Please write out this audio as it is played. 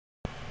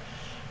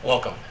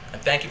Welcome,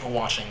 and thank you for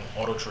watching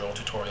AutoDrill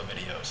tutorial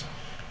videos.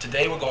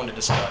 Today we're going to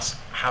discuss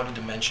how to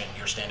dimension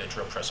your standard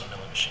drill press or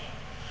milling machine.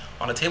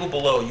 On the table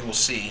below you will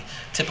see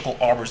typical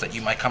arbors that you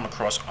might come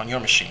across on your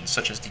machine,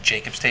 such as the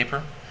Jacobs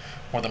taper,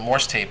 or the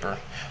Morse taper,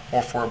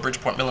 or for a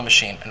Bridgeport milling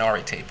machine, an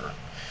RA taper.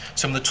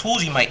 Some of the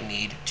tools you might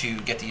need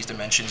to get these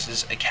dimensions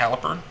is a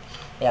caliper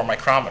or a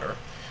micrometer.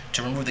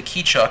 To remove the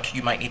key chuck,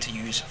 you might need to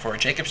use, for a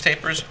Jacobs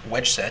tapers,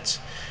 wedge sets,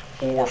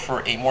 or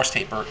for a Morse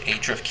taper, a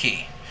drift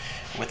key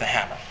with a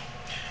hammer.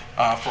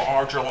 For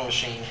our drilling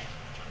machine,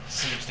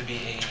 seems to be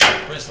a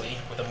Grizzly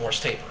with a Morse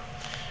taper.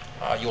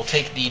 You'll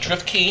take the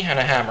drift key and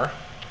a hammer,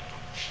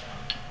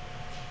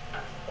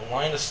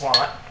 align the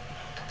slot,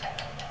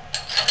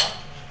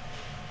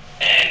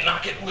 and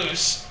knock it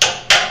loose,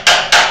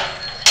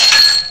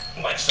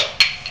 like so.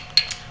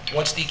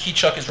 Once the key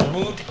chuck is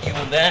removed, you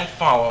will then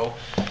follow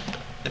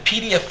the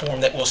PDF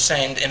form that we'll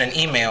send in an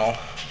email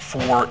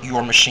for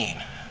your machine.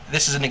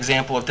 This is an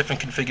example of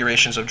different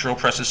configurations of drill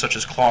presses such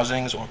as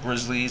Clausings or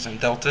Grizzlies and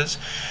Deltas,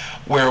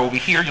 where over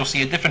here you'll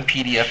see a different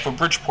PDF for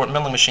Bridgeport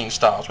milling machine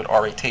styles with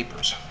RA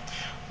tapers.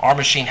 Our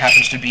machine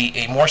happens to be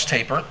a Morse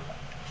taper,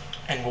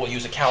 and we'll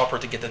use a caliper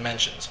to get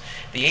dimensions.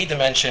 The A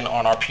dimension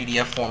on our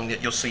PDF form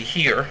that you'll see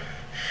here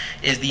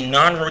is the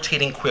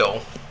non-rotating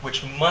quill,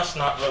 which must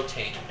not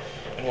rotate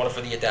in order for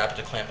the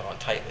adapter to clamp it on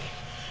tightly.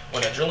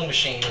 When a drilling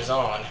machine is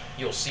on,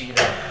 you'll see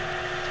that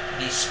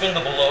the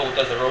spindle below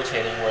does the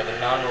rotating, where the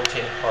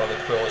non-rotating part of the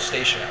quill is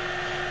stationary.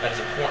 That is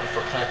important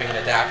for clamping an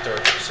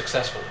adapter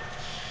successfully.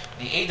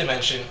 The A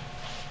dimension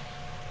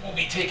will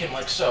be taken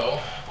like so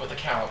with a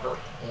caliper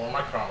or a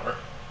micrometer,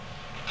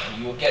 and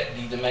you will get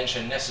the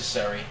dimension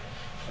necessary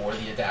for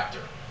the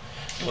adapter.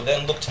 You will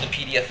then look to the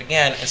PDF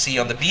again and see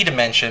on the B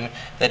dimension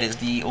that is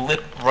the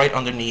lip right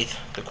underneath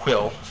the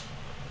quill,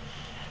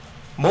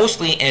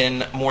 mostly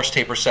in Morse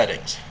taper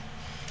settings,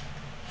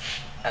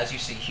 as you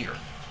see here.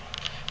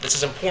 This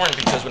is important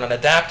because when an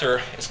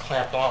adapter is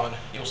clamped on,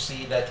 you'll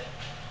see that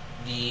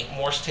the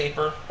Morse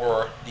taper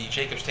or the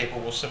Jacobs taper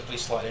will simply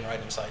slide in right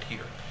inside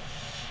here.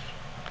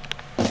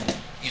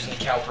 Using the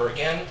caliper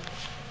again,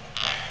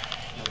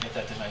 you'll get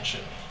that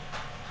dimension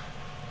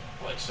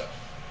like so.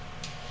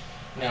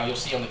 Now you'll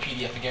see on the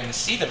PDF again the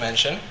C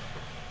dimension,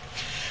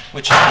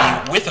 which is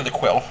the width of the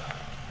quill,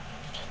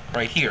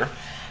 right here.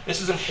 This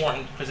is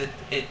important because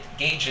it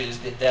gauges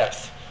the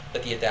depth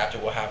that the adapter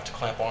will have to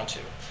clamp onto.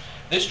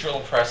 This drill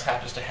press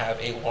happens to have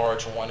a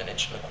large 1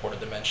 1/4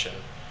 dimension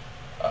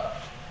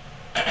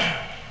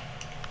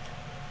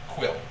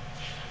quill,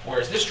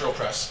 whereas this drill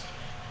press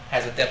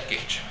has a depth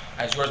gauge,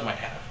 as yours might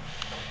have.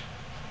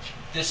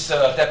 This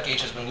depth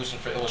gauge has been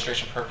loosened for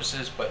illustration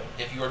purposes, but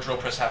if your drill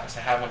press happens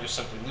to have one, you'll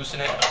simply loosen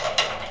it,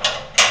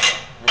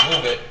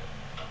 remove it,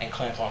 and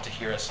clamp onto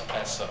here as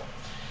so.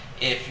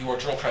 If your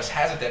drill press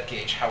has a depth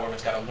gauge, however,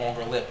 it's got a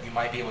longer lip, you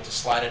might be able to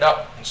slide it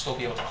up and still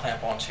be able to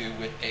clamp onto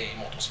with a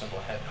multiple spindle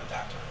head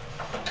adapter.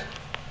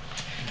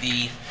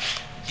 The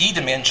D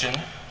dimension,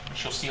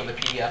 which you'll see on the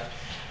PDF,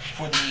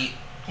 for the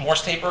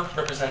Morse taper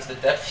represents the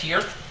depth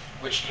here,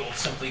 which you'll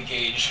simply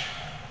gauge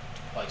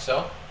like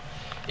so.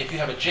 If you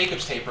have a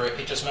Jacobs taper,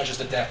 it just measures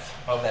the depth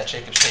of that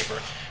Jacobs taper,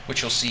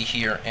 which you'll see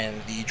here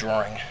in the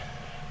drawing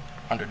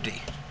under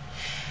D.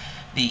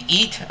 The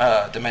E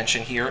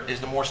dimension here is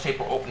the Morse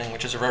taper opening,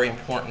 which is a very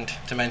important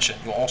dimension.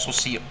 You'll also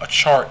see a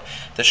chart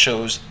that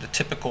shows the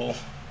typical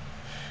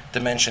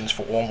dimensions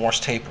for all Morse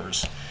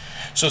tapers.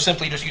 So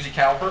simply just use a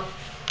caliper,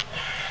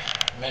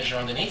 measure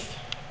underneath,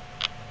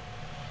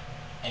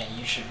 and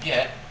you should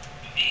get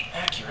the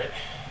accurate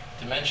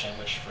dimension,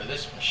 which for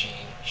this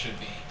machine should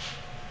be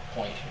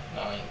 0.938.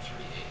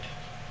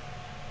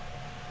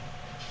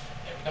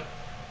 There we go.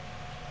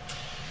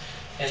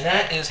 And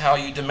that is how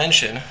you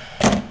dimension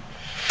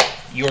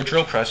your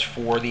drill press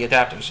for the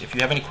adapters. If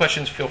you have any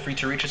questions, feel free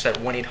to reach us at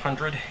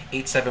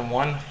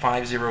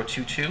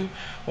 1-800-871-5022,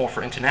 or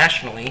for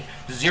internationally,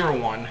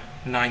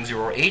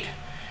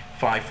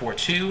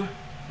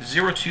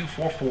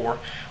 01908-542-0244,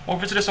 or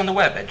visit us on the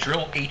web at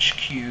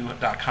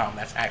drillhq.com.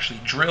 That's actually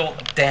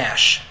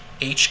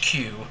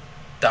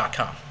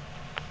drill-hq.com.